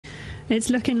It's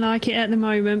looking like it at the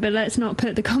moment, but let's not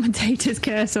put the commentator's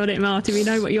curse on it, Marty. We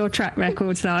know what your track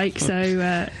record's like. So,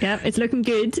 yeah, it's looking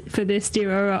good for this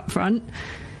duo up front.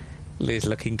 It's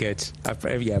looking good. I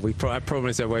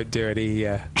promise I won't do any...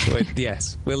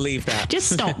 yes, we'll leave that.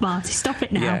 Just stop, Marty. Stop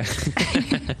it now.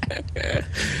 Yeah.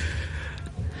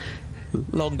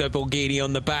 Longo Borghini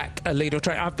on the back, a Lidl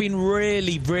Trek. I've been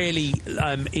really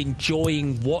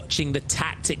enjoying watching the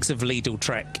tactics of Lidl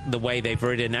Trek, the way they've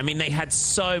ridden. I mean, they had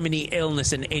so many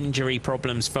illness and injury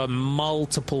problems for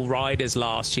multiple riders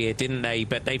last year, didn't they?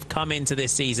 But they've come into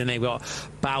this season, they've got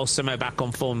Balsamo back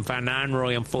on form, Van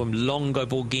Anrooy on form, Longo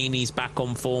Borghini's back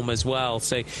on form as well.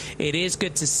 So it is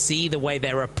good to see the way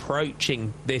they're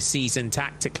approaching this season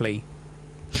tactically.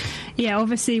 Yeah,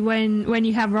 obviously when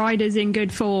you have riders in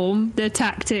good form, the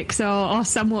tactics are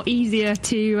somewhat easier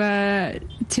to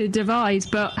devise.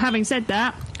 But having said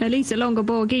that, Elisa Longo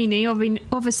Borghini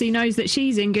obviously knows that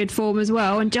she's in good form as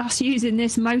well, and just using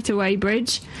this motorway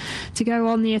bridge to go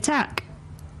on the attack.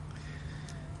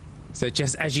 So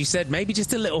just, as you said, maybe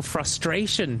just a little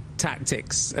frustration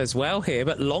tactics as well here.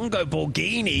 But Longo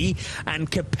Borghini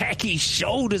and Kopecki's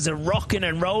shoulders are rocking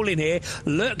and rolling here.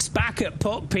 Looks back at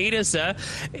Puk Pedersen.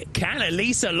 Can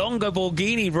Elisa Longo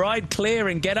Borghini ride clear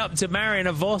and get up to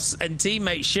Marianne Vos and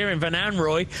teammate Shirin Van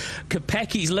Anrooy?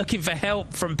 Kopecki's looking for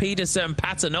help from Pedersen and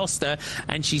Paternoster,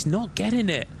 and she's not getting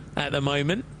it at the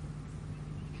moment.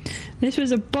 This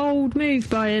was a bold move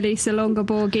by Elisa Longo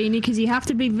Borghini, because you have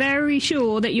to be very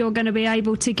sure that you're going to be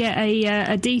able to get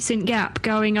a decent gap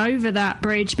going over that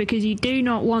bridge, because you do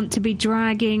not want to be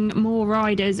dragging more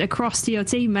riders across to your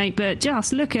teammate. But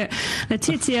just look at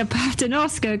Letizia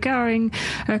Paternoster going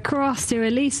across to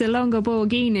Elisa Longo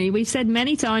Borghini. We've said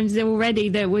many times already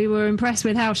that we were impressed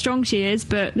with how strong she is,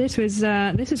 but this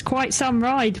was quite some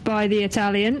ride by the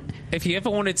Italian. If you ever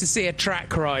wanted to see a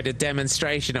track rider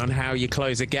demonstration on how you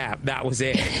close a gap, that was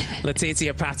it.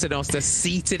 Letizia Paternoster,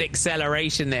 seated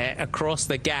acceleration there across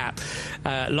the gap.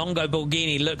 Longo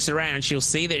Borghini looks around. She'll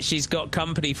see that she's got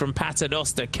company from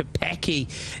Paternoster. Kopecki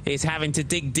is having to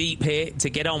dig deep here to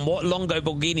get on. What Longo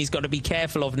Borghini's got to be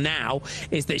careful of now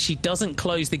is that she doesn't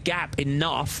close the gap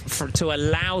enough to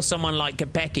allow someone like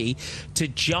Kopecki to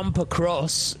jump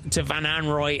across to Van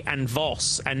Anrooy and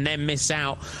Vos and then miss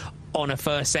out on a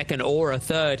first, second or a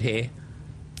third here.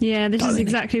 Yeah, this is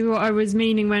exactly what I was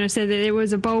meaning when I said that it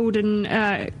was a bold and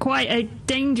quite a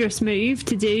dangerous move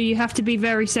to do. You have to be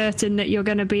very certain that you're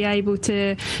going to be able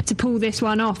to pull this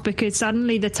one off, because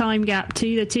suddenly the time gap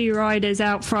to the two riders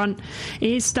out front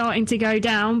is starting to go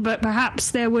down. But perhaps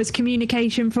there was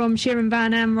communication from Shirin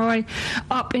Van Anrooy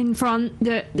up in front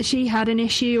that she had an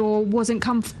issue or wasn't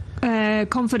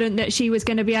confident that she was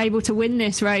going to be able to win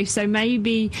this race. So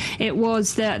maybe it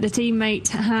was that the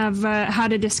teammates have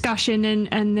had a discussion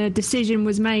and the decision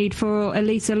was made for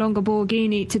Elisa Longo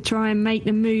Borghini to try and make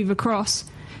the move across.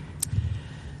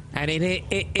 And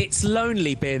it's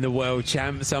lonely being the world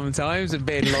champ sometimes and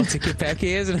being Lotte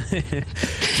Kopecky, isn't it?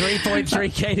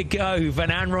 3.3k to go. Van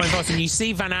Anrooy and Vos. And you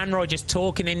see Van Anrooy just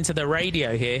talking into the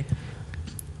radio here.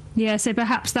 Yeah, so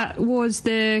perhaps that was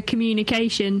the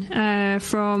communication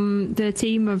from the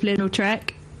team of Lidl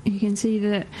Trek. You can see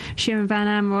that Shirin Van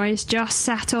Anrooy is just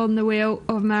sat on the wheel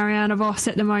of Marianne Vos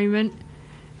at the moment.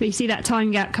 But you see that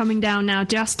time gap coming down now,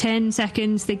 just 10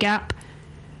 seconds the gap.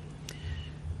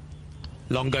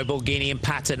 Longo Borghini and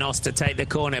Paternoster take the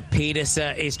corner.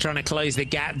 Pedersen is trying to close the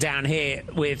gap down here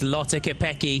with Lotte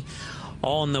Kopecky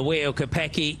on the wheel.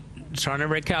 Kopecky trying to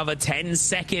recover. 10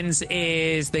 seconds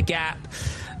is the gap.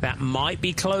 That might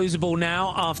be closable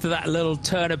now after that little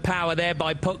turn of power there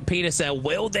by Puk Pedersen.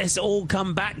 Will this all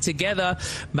come back together?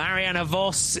 Marianne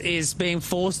Vos is being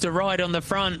forced to ride on the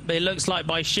front, but it looks like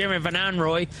by Shirin Van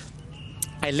Anrooy.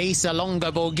 Elisa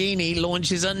Longo Borghini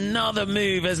launches another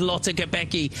move as Lotte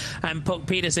Kopecky and Puk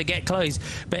Pedersen get close.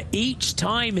 But each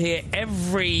time here,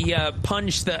 every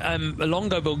punch that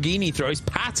Longo Borghini throws,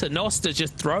 Paternoster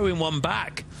just throwing one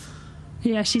back.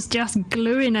 Yeah, she's just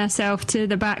gluing herself to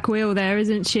the back wheel there,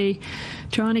 isn't she?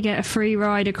 Trying to get a free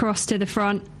ride across to the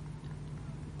front.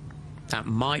 That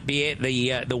might be it.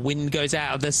 The wind goes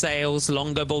out of the sails.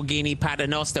 Longo Borghini,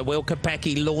 Paternoster. Will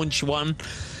Kopecky launch one?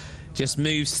 Just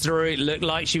moves through. It looked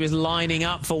like she was lining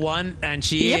up for one, and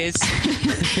she is.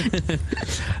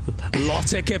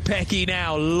 Lotte Kopecky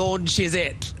now launches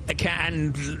it.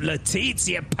 And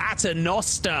Letizia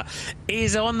Paternoster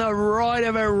is on the ride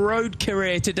of her road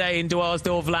career today in Dwars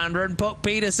Vlaanderen. Puk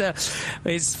Pedersen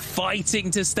is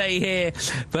fighting to stay here,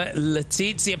 but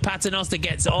Letizia Paternoster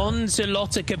gets on to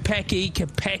Lotte Kopecky.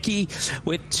 Kopecky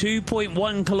with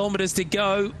 2.1 kilometers to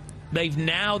go. They've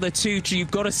now,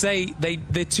 you've got to say,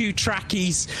 the two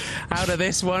trackies out of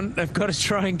this one have got to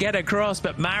try and get across,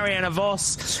 but Marianne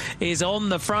Vos is on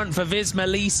the front for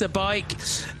Visma bike,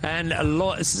 and a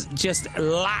lot just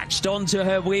latched onto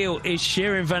her wheel is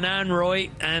Shirin van Anrooy,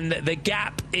 and the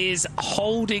gap is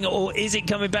holding, or is it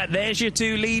coming back? There's your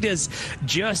two leaders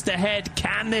just ahead.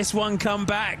 Can this one come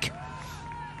back?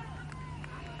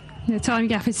 The time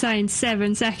gap is saying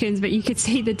 7 seconds, but you could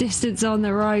see the distance on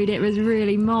the road. It was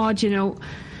really marginal.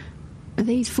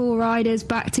 These four riders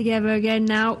back together again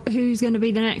now. Who's going to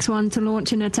be the next one to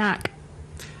launch an attack?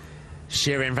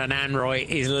 Shirin van Anrooy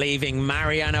is leaving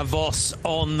Marianne Vos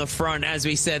on the front. As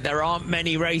we said, there aren't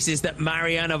many races that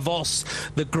Marianne Vos,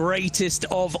 the greatest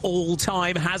of all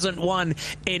time, hasn't won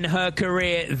in her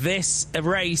career. This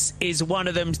race is one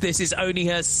of them. This is only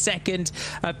her second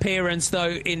appearance,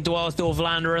 though, in Dwars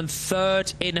Vlaanderen,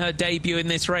 third in her debut in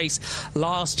this race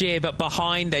last year. But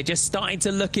behind, they're just starting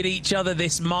to look at each other.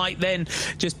 This might then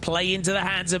just play into the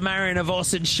hands of Marianne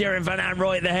Vos and Shirin van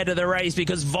Anrooy at the head of the race,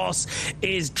 because Vos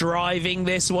is driving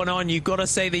this one on. You've got to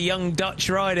say the young Dutch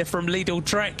rider from Lidl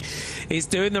Trek is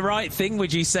doing the right thing,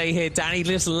 would you say here, Danny?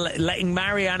 Just letting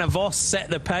Marianne Vos set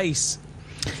the pace.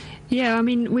 Yeah, I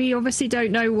mean, we obviously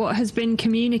don't know what has been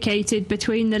communicated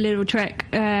between the Lidl Trek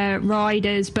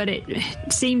riders, but it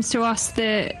seems to us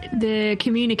that the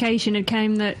communication had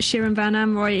came that Shirin van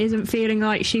Anrooy isn't feeling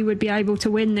like she would be able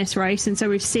to win this race, and so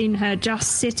we've seen her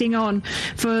just sitting on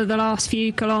for the last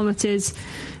few kilometres.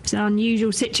 It's an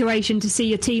unusual situation to see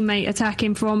your teammate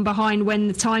attacking from behind when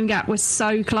the time gap was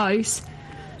so close.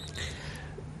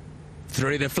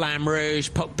 Through the Flamme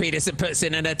Rouge, Puck Peterson puts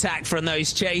in an attack from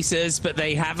those chasers, but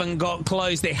they haven't got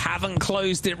close. They haven't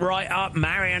closed it right up.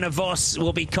 Marianne Vos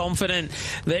will be confident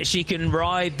that she can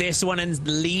ride this one and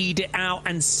lead it out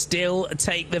and still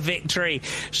take the victory.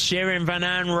 Shirin van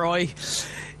Anrooy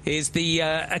is the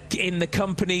in the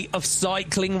company of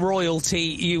cycling royalty,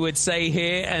 you would say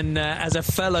here, and as a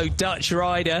fellow Dutch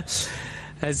rider,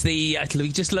 as we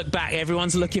just look back,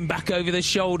 everyone's looking back over the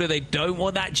shoulder. They don't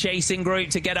want that chasing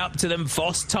group to get up to them.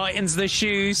 Vos tightens the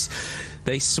shoes.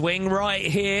 They swing right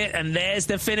here, and there's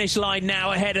the finish line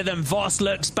now ahead of them. Vos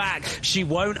looks back. She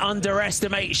won't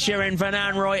underestimate Shirin van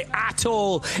Anrooy at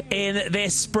all in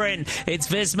this sprint. It's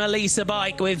Visma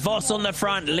bike with Vos on the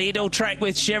front. Lidl Trek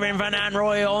with Shirin van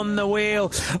Anrooy on the wheel.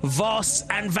 Vos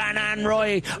and van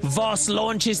Anrooy. Vos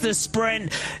launches the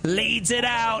sprint, leads it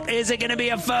out. Is it going to be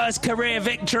a first career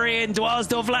victory in Dwars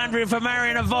Vlaanderen for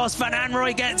Marianne Vos? Van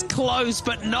Anrooy gets close,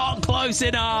 but not close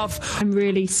enough. And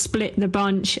really split the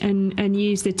bunch and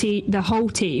use the whole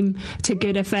team to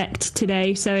good effect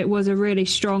today. So it was a really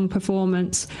strong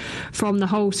performance from the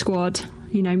whole squad,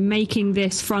 you know, making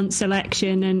this front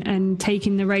selection and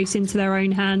taking the race into their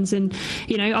own hands. And,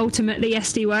 you know, ultimately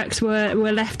SD Works were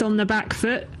left on the back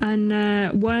foot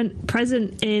and weren't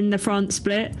present in the front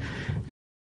split.